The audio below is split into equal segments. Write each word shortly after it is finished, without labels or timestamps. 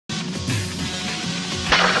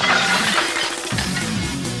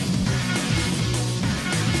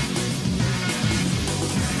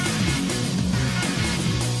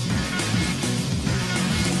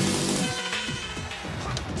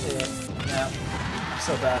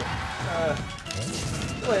so bad.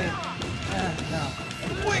 Wait. No.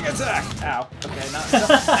 Wing attack! Ow. Okay, not so.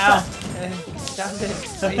 Ow. Stop it.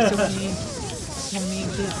 Why are you so mean? So mean,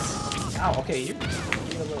 kids. Ow, okay, you're a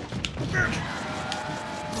little.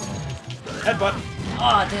 Headbutt.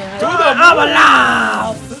 Oh, damn it. To the I'm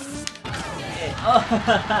alive!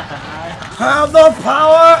 Have the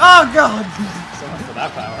power! Oh, God! So much for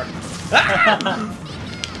that power.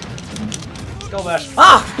 Skull bash.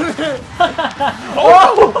 Ah!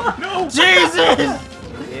 Oh! No! Jesus!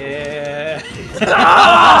 Yeah.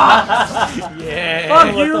 Ah! Yeah.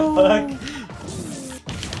 Fuck What you! the fuck?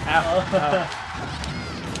 Ow.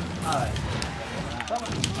 Alright.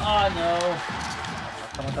 Oh, no.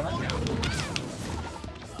 Come on.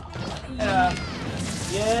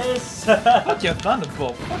 Yes! Fuck your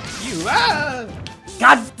thunderbolt. Fuck you. Ah!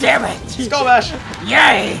 God damn it! Skull bash.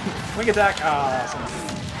 Yay! Wing attack. Ah, awesome.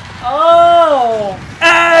 Oh!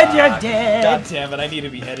 And you're dead! God damn it, I need to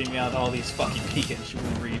be editing out all these fucking Pikachu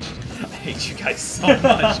reach. I hate you guys so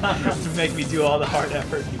much to make me do all the hard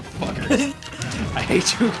effort, you fuckers. I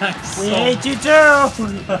hate you guys so We much. hate you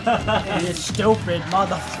too! You stupid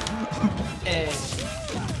mother...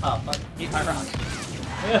 Oh, fuck. Eat my rock.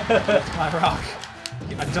 Eat my rock.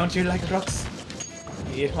 Don't you like rocks?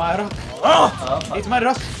 Eat my rock. Oh! Oh, fuck. Eat my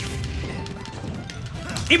rock.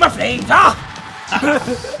 Eat my flames! Ah!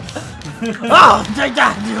 Oh! Take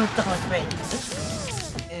that! You don't me!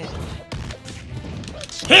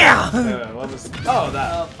 Here! What was... Oh,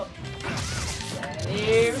 that. Oh, fuck.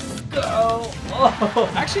 Here we go.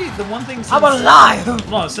 Oh. Actually, the one thing since... I'm alive!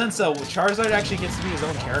 Well, since Charizard actually gets to be his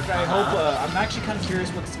own character, I hope... I'm actually kind of curious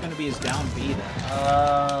what's going to be his down B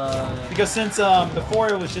then. Because since before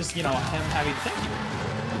it was just, you know, him having... Thank you.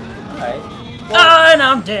 Alright. And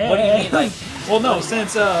I'm dead! What do you mean, like... Well, no,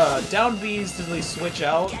 since down B's to really switch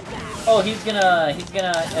out Oh, he's gonna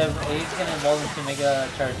evolve into Mega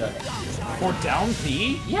Charizard. for down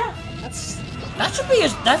B, Yeah. that's That's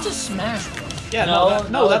a smash. yeah, No, no,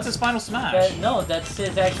 no. that's his final smash. No, that's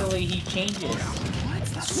his actually, he changes.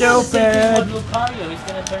 Stupid! Lucario, he's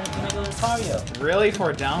gonna turn into Mega Lucario. Really, for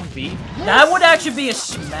a down B? That would actually be a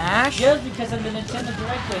smash. Yes, because in the Nintendo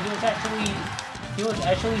Direct, he was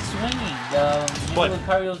actually swinging. Mega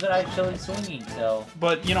Lucario was actually swinging, so.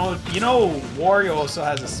 But you know, Wario also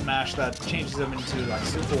has a smash that changes him into like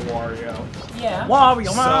Super Wario. Yeah. Wario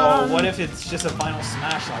So Man! what if it's just a final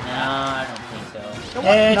smash like that? Nah, I don't think so.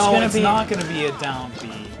 It's not gonna be a down B.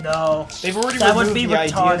 No. They've already That would removed be the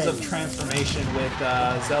ideas retarded. of transformation with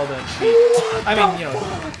Zelda and Sheik. I mean, you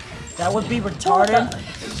know, That would be retarded.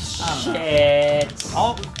 Shit.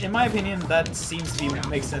 in my opinion, that seems to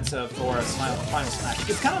make sense for a final smash.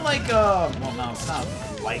 It's kind of like, well, no, it's not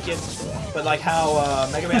like it, but like how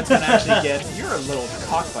Mega Man's gonna actually get. You're a little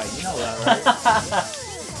cockbite, you know that, right?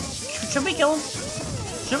 Should we kill him?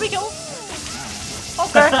 Should we kill him?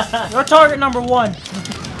 Okay. You're target number 1.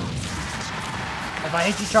 If I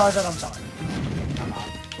hate you, Charizard, I'm sorry.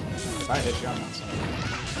 If I hit you, I'm not sorry.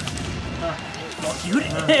 Fuck you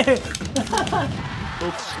did.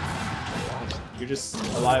 Oops. You're just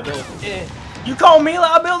a liability. You call me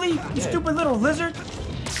liability? You Yeah. stupid little lizard?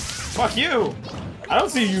 Fuck you! I don't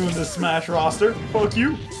see you in the Smash roster. Fuck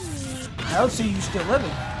you! I don't see you still living.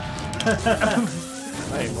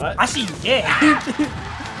 Wait, what? I see you dead.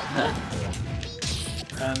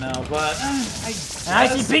 I know, but I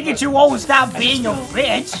see Pikachu always stop being a I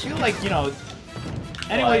bitch. feel like, you know.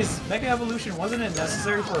 Anyways, Mega Evolution, wasn't it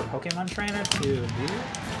necessary for a Pokemon trainer to do it?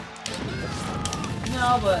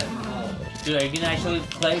 No, but dude, are you gonna actually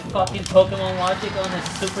play fucking Pokemon Logic on the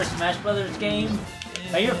Super Smash Brothers game?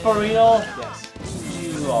 Are you for real? Yes.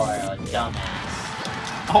 You are a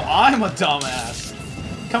dumbass. Oh, I'm a dumbass.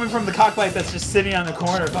 Coming from the cockbite that's just sitting on the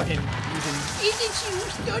corner, fucking using.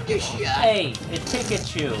 Hey, it's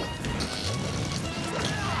Pikachu.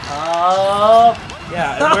 Oh.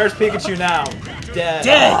 Yeah, and where's Pikachu now? Dead.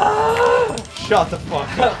 Dead. Shut the fuck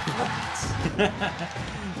up.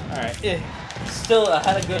 Alright. Still, I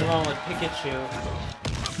had a good run with Pikachu.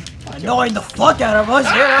 Annoying the fuck out of us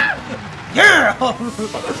here. Yeah.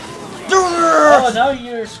 Oh, now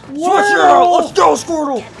you're Squirtle. Let's go,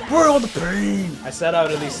 Squirtle. We're on the pain. I said I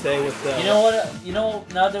would at least stay with the. You know what? You know,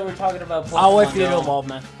 now that we're talking about Pokemon, I'll wait for you to though, evolve,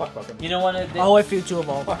 man. Fuck Pokemon. You know what? I'll wait for you to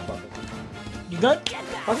evolve. Fuck Pokemon. You good?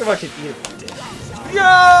 Fuck if I could eat it.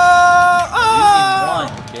 Yeah. One,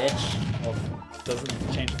 bitch. Well,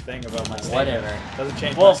 doesn't change a thing about my statement. Whatever. Doesn't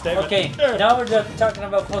change my Well, statement. okay, now we're just talking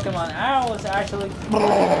about Pokemon. I was actually,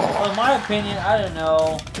 well, in my opinion, I don't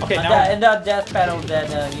know. Okay, in now- that, in that death battle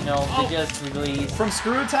that, you know, they just released. From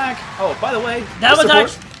Screw Attack. Oh, by the way, That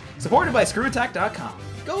was supported by ScrewAttack.com.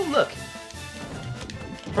 Go look.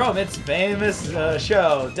 From its famous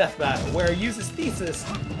show, Death Battle, where it uses thesis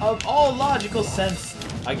of all logical sense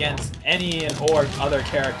against any and or other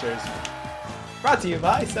characters. Brought to you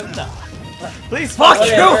by 7up. Please Fuck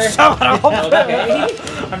you, Whatever. 7up!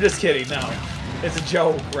 Okay. I'm just kidding, no. It's a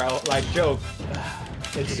joke, bro. Like, joke.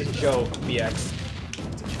 It's a joke, BX.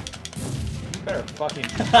 You better fucking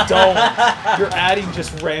don't. You're adding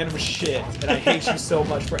just random shit, and I hate you so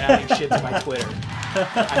much for adding shit to my Twitter.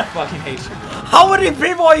 I fucking hate you. How many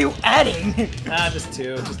people are you adding? Nah, just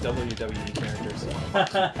two. Just WWE characters.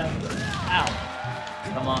 Ow.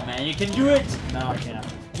 Come on, man. You can do it. No, I can't.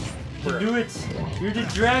 You can do it. You're the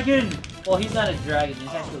dragon. Well, he's not a dragon. He's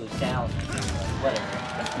actually a salamander. Whatever.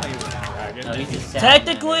 That's not even a dragon. No, he's a salamander.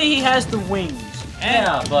 Technically, he has the wings.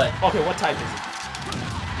 Yeah, but Okay, what type is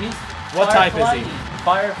he? he's What type is he?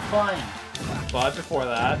 Fire flying. But before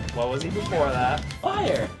that, what was he before that?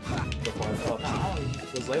 Fire. Before he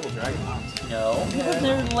was labeled Dragon. No, he was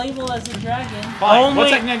never labeled as a dragon. Fine. Only- What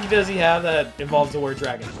technique does he have that involves the word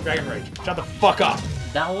dragon? Dragon Rage. Shut the fuck up.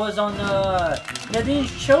 That was on the. They didn't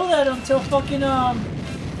show that until fucking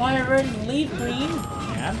Fire Red and Leaf Green.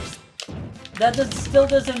 Yeah. That still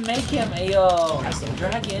doesn't make him a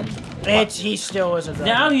dragon. He still is a dragon.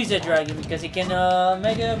 Now he's a dragon because he can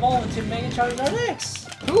Mega Evolve into Mega Charizard X.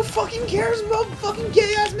 Who fucking cares about fucking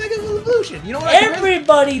gay ass Mega Evolution? You know what?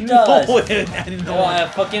 Everybody does. No, Oh, I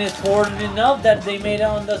fucking it's important enough that they made it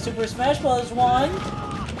on the Super Smash Bros. one.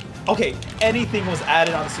 Okay, anything was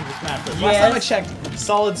added on the Super Smash Bros. Last time I checked,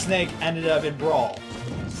 Solid Snake ended up in Brawl.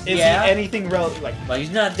 Is he anything relative? Like, But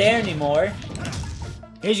he's not there anymore.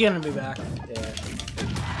 He's gonna be back. yeah.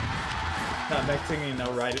 No, next thing you know,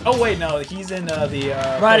 Raiden. Oh wait, no, he's in the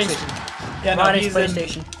Raiden's- PlayStation. Yeah, no, Raiden's he's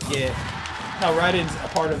PlayStation. in. Yeah. No, Raiden's a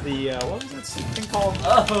part of the what was that thing called?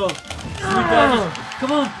 Oh,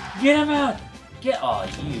 come on, get him out. Get oh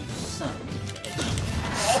you son of a bitch.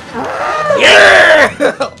 Yeah!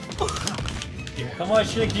 Come on,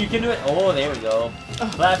 Shlik, you can do it. Oh, there we go.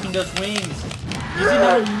 Flapping those wings. Using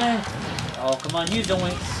the net. Oh, come on, use the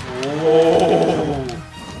wings. Oh.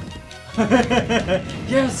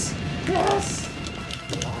 Yes! Yes!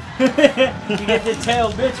 You get the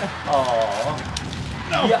tail, bitch. Oh.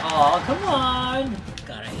 No. Yeah, oh, come on.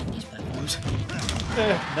 God, I hate these platforms.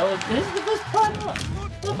 No, this is the best platform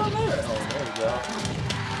ever. Oh, there we go.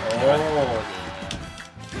 Oh,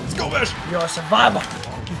 damn. Let's go, Mesh. You're a survivor.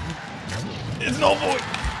 It's an old boy.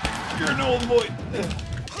 You're an old boy.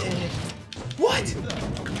 What?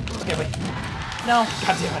 Okay, wait. No.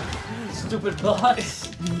 God damn it. Stupid bots.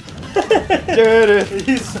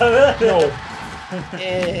 He's so no.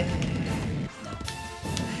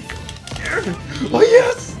 Oh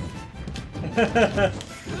yes!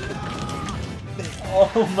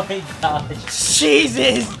 Oh my gosh.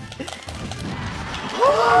 Jesus!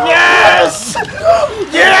 Yes!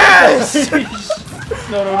 Yes!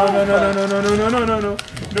 No no no no no no no no no no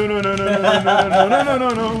no no no no no no no no no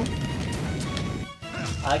no.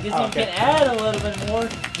 I guess you can add a little bit more.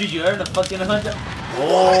 Dude, you earned a fucking 100.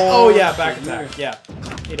 Oh yeah, back attack. Yeah,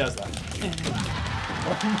 he does that.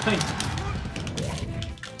 Oh my.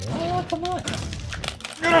 Oh, come on.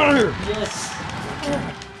 Get out of here! Yes.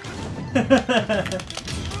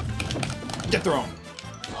 Get thrown.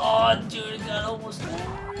 Oh, dude, it got almost there.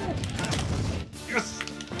 Yes.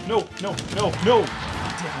 No no no no.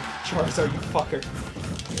 Damn it, Charizard, you fucker.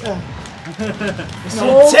 No.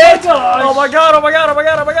 Oh my god, oh my god, oh my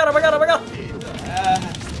god, oh my god, oh my god, oh my god!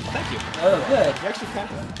 Thank you. Oh, good. You actually kind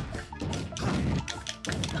of.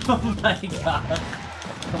 Oh my god.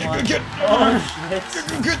 Come on. Get. Oh, shit.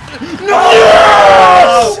 No!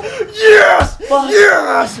 Yes! Fuck.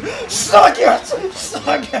 Yes! Suck it!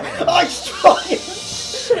 Suck it! I suck it!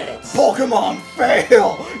 Shit. Pokemon fail!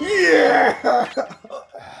 Yeah!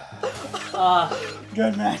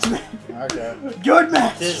 Good match, man. Okay. Good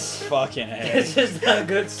match. This Fucking A. this is not a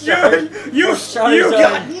good start. You Charizard.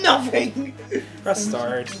 got nothing. Press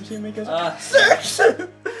start. Six.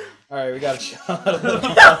 Alright, we gotta chill out a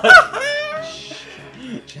little.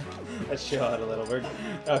 Let's chill out a little.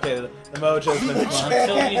 Okay, the mojo's been fun. I'm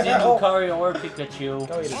still using Lucario or Pikachu.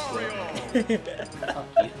 Go eat his food. Fuck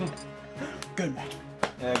you. Good match.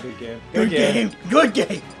 Yeah, good game. Good game. Good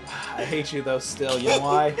game. I hate you though still. You know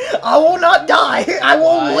why? I will not die. I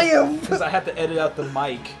will live. Because I had to edit out the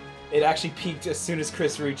mic. It actually peaked as soon as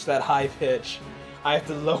Chris reached that high pitch. I have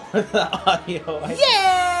to lower the audio. I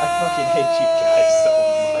fucking hate you guys so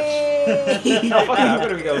much. No, fuck it. I'm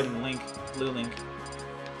gonna go with Link. Blue Link.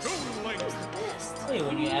 Hey,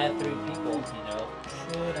 when you add 3 people, you know,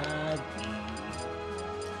 should I be?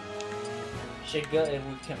 Should go and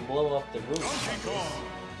we can blow up the roof.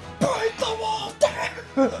 Break the wall down.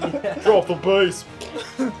 Drop the bass.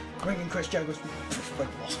 Bringing Chris Jericho's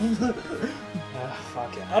football.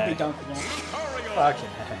 Fucking I'll be hey. done for now. Fucking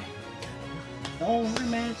hey. Oh,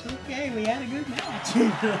 man, it's okay. We had a good match.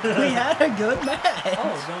 We had a good match.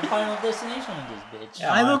 Oh, we're going Final Destination on this bitch.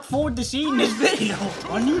 Yeah. I look forward to seeing this video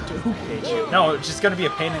on YouTube. No, it's just gonna be a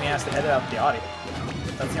pain in the ass to edit out the audio.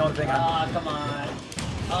 That's the only thing I'm... Come on.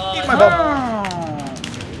 Eat my bubble!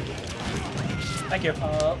 Thank you.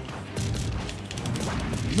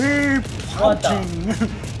 Me What the? pouting.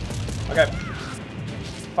 Okay.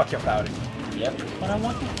 Fuck your pouting. Yep. But I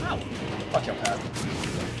want to pout. Fuck your pouting.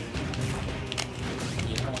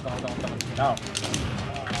 Yeah, come on. No.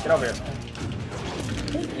 Get over here.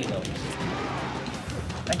 Thank you, though.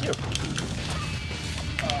 Thank you.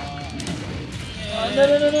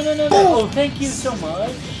 No. Oh, thank you so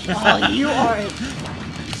much. Oh, you are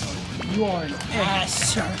an ass,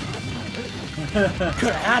 sir.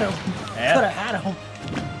 Could have had him. Yeah. Could have had him.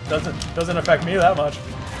 Doesn't affect me that much.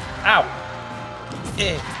 Ow.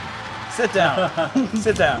 Sit down.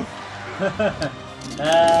 Sit down.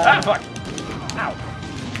 Ah, fuck. Ow.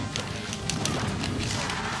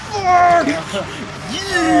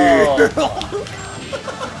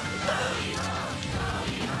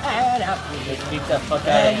 And up. Let's beat the fuck out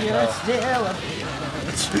of And him, you're though. still a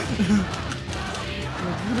bitch.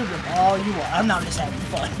 Oh, you are. I'm not just having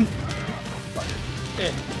fun.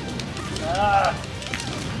 Ah.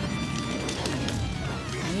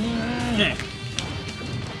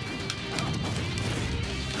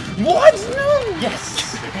 What? No! Yes!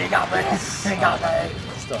 He got me. He got me.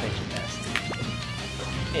 Still hate you, Nest.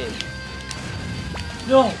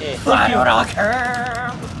 No! I Fuck you! don't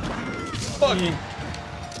care. Fuck you.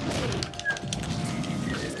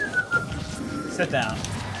 Sit down.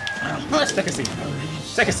 Take a seat.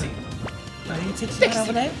 Take a seat. Are you taking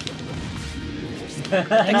over there?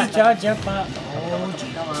 Let me charge up my... Oh,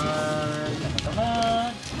 gee. Come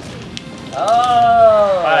on.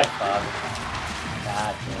 Oh! Bye. Fuck.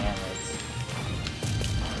 God damn it.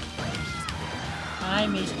 Hi,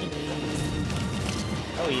 Mr. D.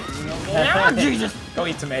 Go eat. Oh, Jesus. Go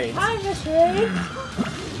eat some AIDS. Hi, Mr.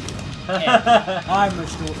 A. Hi,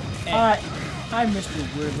 Mr. Hi,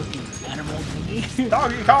 Mr. Weird looking animal thingy.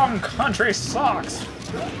 Donkey Kong Country sucks.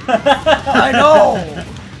 I know!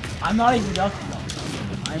 I'm not even Donkey Kong.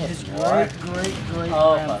 I'm his What? great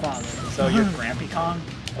Oh, grandfather. So you're Grampy Kong?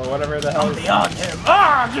 Or whatever the hell I'm is beyond him.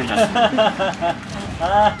 Ah, Jesus!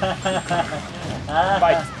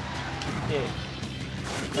 Bite.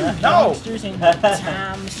 No! Monsters in the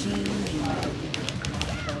time machine.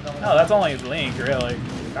 No, that's only Link, really.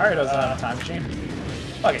 Mario doesn't have a time machine.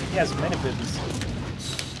 Fuck it, he has many business.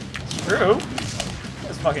 It's true.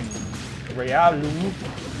 That's fucking Realu.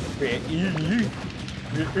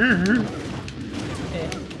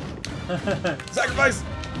 Sacrifice!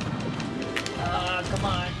 Come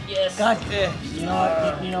on. Yes. God, you know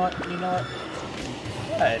what? You know what?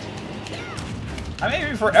 What? I'm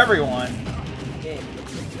aiming for everyone.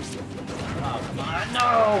 Oh, come on.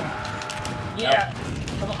 No! Yeah.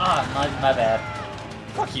 Come on. Ah, my bad.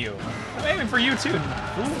 Fuck you. I'm aiming for you too.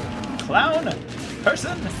 Fool, clown,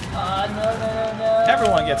 person. No.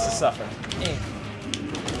 Everyone gets to suffer.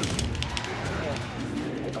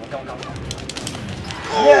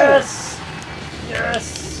 Yes!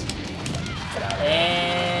 Yes!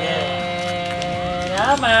 And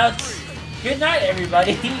I'm out. Good night,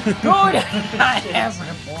 everybody. Good night,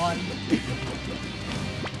 everyone.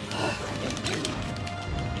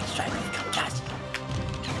 Let's try to become Cassie.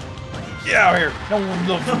 Get out of here. No one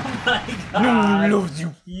loves you. Oh my god. No one loves you.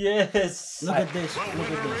 Yes. Look at this. Look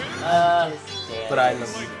at this. Damn. But I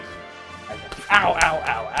love you. Ow, ow,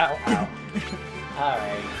 ow, ow, ow.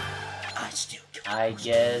 Alright. I still do. I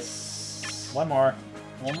guess. One more.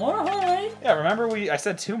 One more? Alright. Yeah, remember I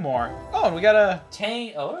said two more. Oh, and we got a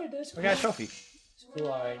Alright, that's we got a trophy. cool.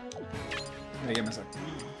 Alright. Let me get myself.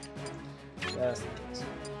 Just in case.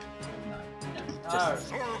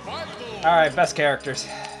 Alright. Alright, best characters.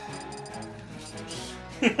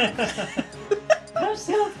 I'm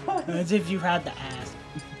still fine. As if you had the ass.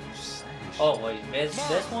 Oh, wait. This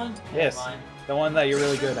one? Yes. Never mind. The one that you're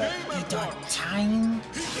really good at. You don't time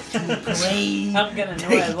to play. I'm gonna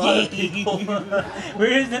annoy a lot of people.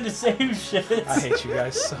 We're using the same shit. I hate you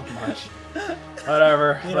guys so much.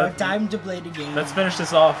 Whatever. You know, time to play the game. Let's finish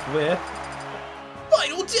this off with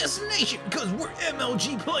Final Destination, because we're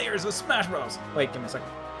MLG players of Smash Bros. Wait, give me a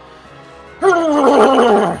second.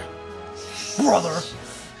 brother.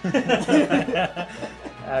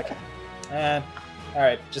 Okay. And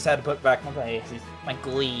alright, just had to put back my glasses. My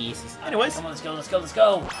glasses. Anyways, Come on, let's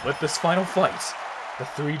go. with this final fight, the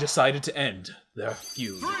three decided to end their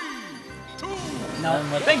feud. 3, 2, No.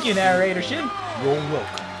 Thank you, narrator Shin. You're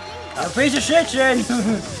welcome. You're a piece of shit, Shin.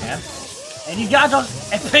 And And you got to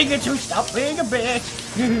and Pikachu, stop being a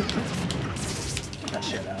bitch. get that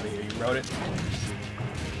shit out of here. You wrote it.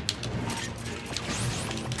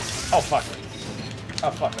 Oh fuck.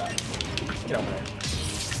 Oh fuck that. Get over there.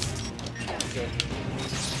 Okay.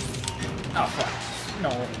 Oh fuck.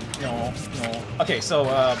 No. Okay, so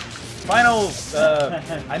final.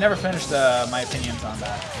 I never finished my opinions on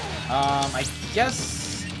that. I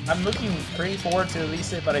guess I'm looking pretty forward to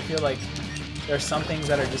release it, but I feel like there's some things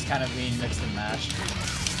that are just kind of being mixed and matched.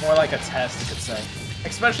 More like a test, you could say.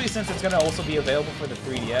 Especially since it's going to also be available for the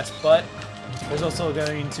 3DS, but there's also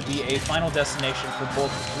going to be a final destination for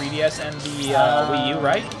both the 3DS and the Wii U,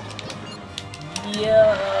 right?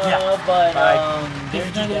 Yeah, but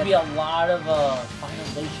there's not did. gonna be a lot of final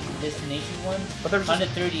destination ones But there's on the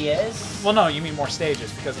just, 3DS. well, no, you mean more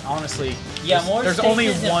stages, because honestly, Yeah, more there's stages only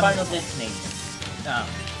than one. final destination. No.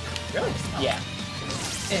 Really? Oh. Yeah.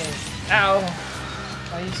 Ow.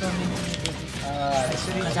 Why are you so mean?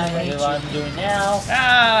 Because I hate what I'm doing now.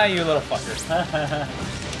 Ah, you little fucker.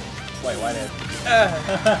 Wait, why did?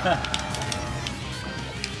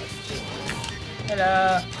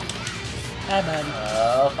 Hello. Hi, buddy.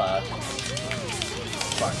 Oh, fuck.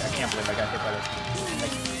 Fuck, I can't believe I got hit by this.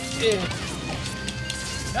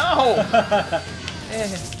 No!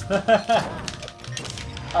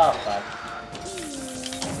 Oh, fuck.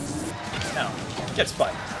 No. Get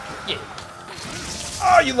spiked. Yeah.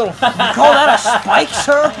 Oh, you little You call that a spike,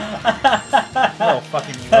 sir? little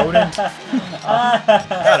fucking rodent. I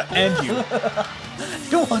gotta end you.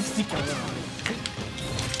 Who wants to kill him?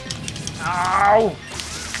 Ow!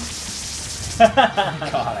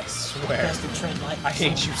 God, I swear. That's the trend line. I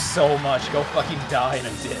hate you so much. Go fucking die in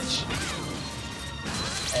a ditch.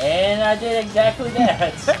 And I did exactly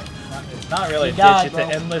that. It's not really a You ditch, died, it's bro.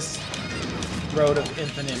 an endless road of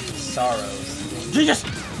infinite sorrows. Jesus!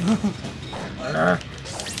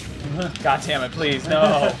 God damn it, please,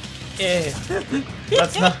 no.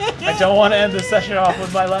 Let's not. I don't want to end this session off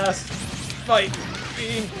with my last fight.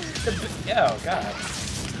 Oh, God.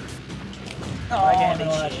 Oh, can't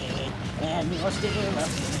no, shit. man, we lost it.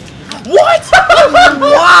 What?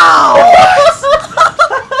 Wow!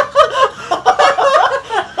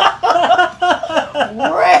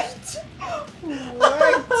 What?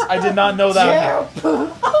 I did not know that.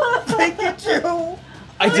 Pikachu!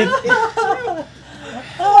 I did.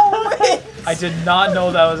 I did not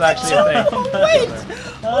know that was actually a thing. Wait!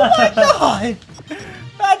 Oh my god!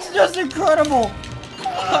 That's just incredible! Oh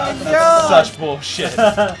my god! Such bullshit.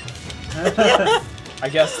 I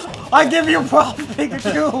guess. I give you props,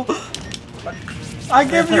 Pikachu! I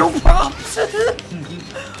give you props!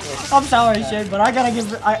 I'm sorry, Shin, but I gotta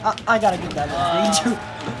give I gotta give that to Pikachu.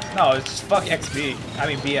 No, it's just fuck XB. I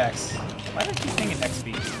mean BX. Why did I keep thinking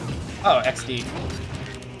XB? Oh, XD.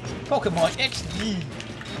 Pokemon XD.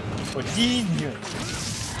 For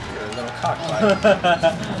genius. You're a little cockfighter. I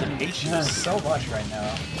hate you so much right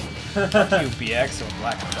now. Fuck you, BX or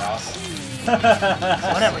Black Cross.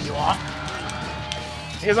 Whatever you are.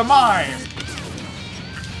 Here's a mime.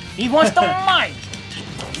 He wants the mine!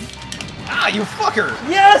 Ah, you fucker!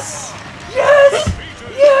 Yes! Yes!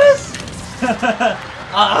 Yes!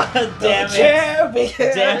 Ah, damn it!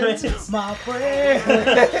 Champion! Damn it! My friend!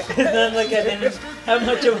 Then look, I didn't have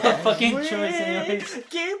much of a fucking choice anyways.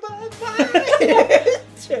 Keep on fighting!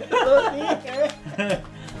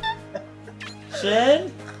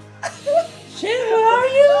 Shin? Shin, where are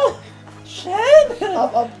you? Shin?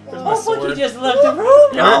 I'm Where's my Oh, fuck, sword? you just left the room?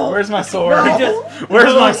 No. Where's my sword? No.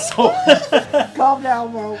 Where's my sword? calm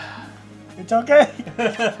down, bro. It's okay.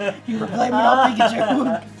 You were blaming it on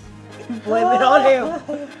Pikachu. Blame it on him.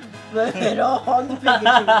 Blame it on the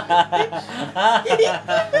Pikachu.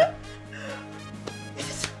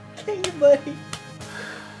 It's okay, buddy.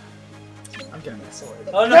 I'm getting my sword.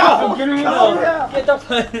 Oh no! No. I'm getting Calm no. down. Get the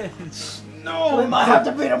punch! No! We might have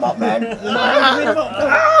to beat him up, man. We might have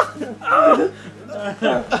to beat him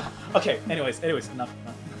up. Okay, anyways, enough.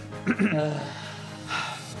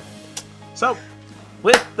 So,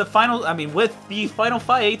 with the final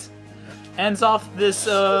fight, ends off this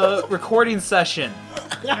recording session.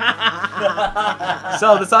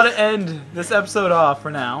 So that's how to end this episode off for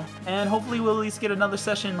now, and hopefully we'll at least get another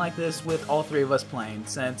session like this with all three of us playing,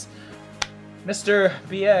 since Mr.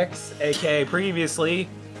 BX, aka previously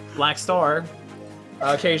Black Star,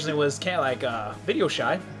 occasionally was video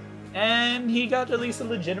shy, and he got at least a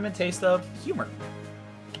legitimate taste of humor.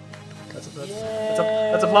 That's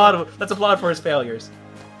applaud for his failures.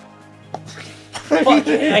 Fuck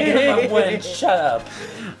it. I give him a win. Shut up.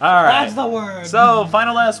 All right. That's the word. So,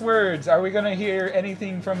 final last words. Are we gonna hear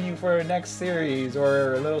anything from you for next series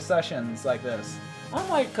or little sessions like this? I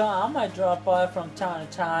might drop by from time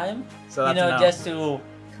to time. So that's no. just to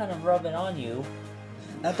kind of rub it on you.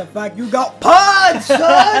 Not the fact you got punched,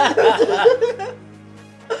 son.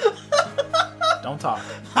 Don't talk.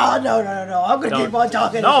 Oh no. I'm gonna keep on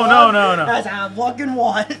talking. No. That's how I fucking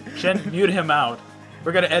want. Shin, mute him out.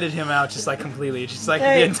 We're gonna edit him out just like completely, just like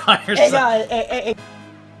Hey, the entire. Hey guys, hey.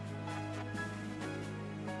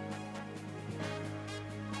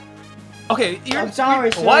 Okay, I'm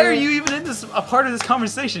sorry, sir. Why are you even in this a part of this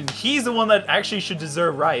conversation? He's the one that actually should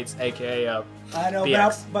deserve rights, aka I know,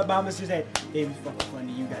 BX. but Mama said, "It was fucking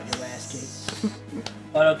funny. You got your ass kicked."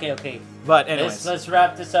 But okay. But anyways, let's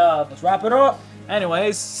wrap this up. Let's wrap it up.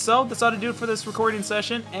 Anyways, so that's all to do for this recording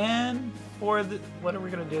session, and for the what are we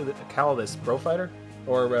gonna do? Call this Bro Fighter,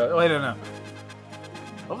 or wait, no.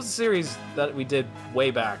 What was the series that we did way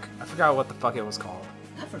back? I forgot what the fuck it was called.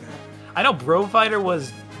 I forgot. I know Bro Fighter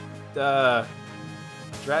was Dungeon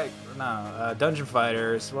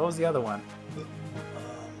Fighters. What was the other one?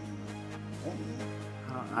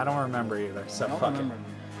 I don't remember either. So fuck it.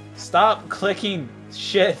 Stop clicking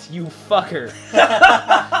shit, you fucker.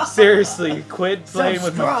 Seriously, quit playing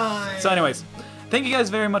with me. So anyways, thank you guys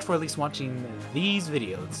very much for at least watching these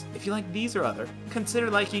videos. If you like these or other, consider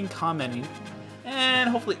liking, commenting, and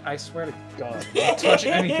hopefully, I swear to God, don't touch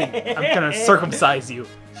anything. I'm gonna circumcise you.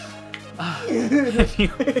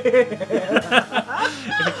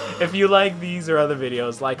 If you like these or other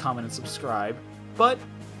videos, like, comment, and subscribe. But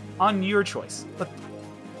on your choice. But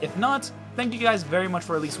if not, thank you guys very much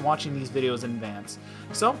for at least watching these videos in advance.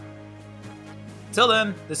 So, till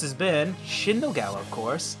then, this has been Shin Gala, of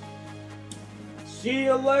course. See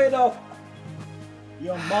you later,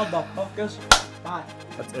 you motherfuckers. Bye.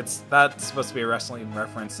 That's supposed to be a wrestling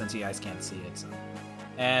reference since you guys can't see it. So.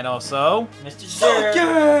 And also, Mr.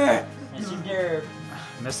 Derp. Mr. Derp.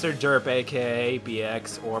 Mr. Derp, aka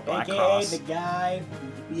BX or BXros. AKA the guy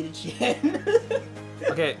who beat a chin.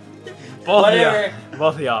 Okay, both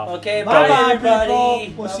of y'all. Okay, bye everybody.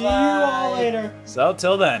 people. We'll see you all later. So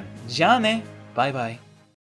till then, Jane. Bye bye.